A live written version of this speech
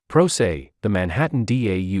Pro se, the Manhattan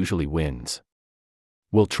DA usually wins.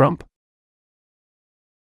 Will Trump?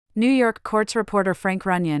 New York courts reporter Frank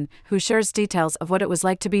Runyon, who shares details of what it was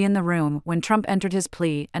like to be in the room when Trump entered his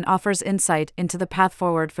plea and offers insight into the path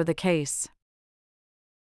forward for the case.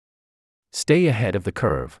 Stay ahead of the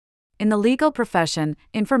curve. In the legal profession,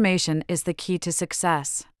 information is the key to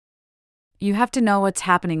success. You have to know what's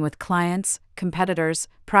happening with clients, competitors,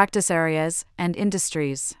 practice areas, and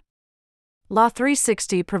industries.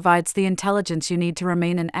 Law360 provides the intelligence you need to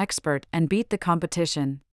remain an expert and beat the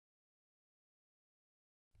competition.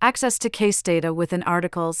 Access to case data within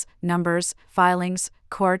articles, numbers, filings,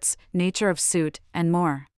 courts, nature of suit, and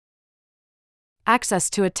more. Access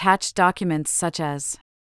to attached documents such as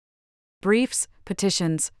briefs,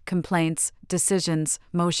 petitions, complaints, decisions,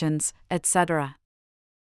 motions, etc.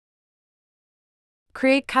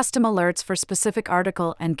 Create custom alerts for specific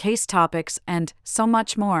article and case topics, and so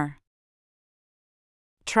much more.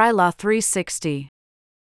 Try Law360.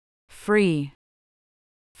 Free.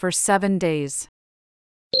 For 7 days.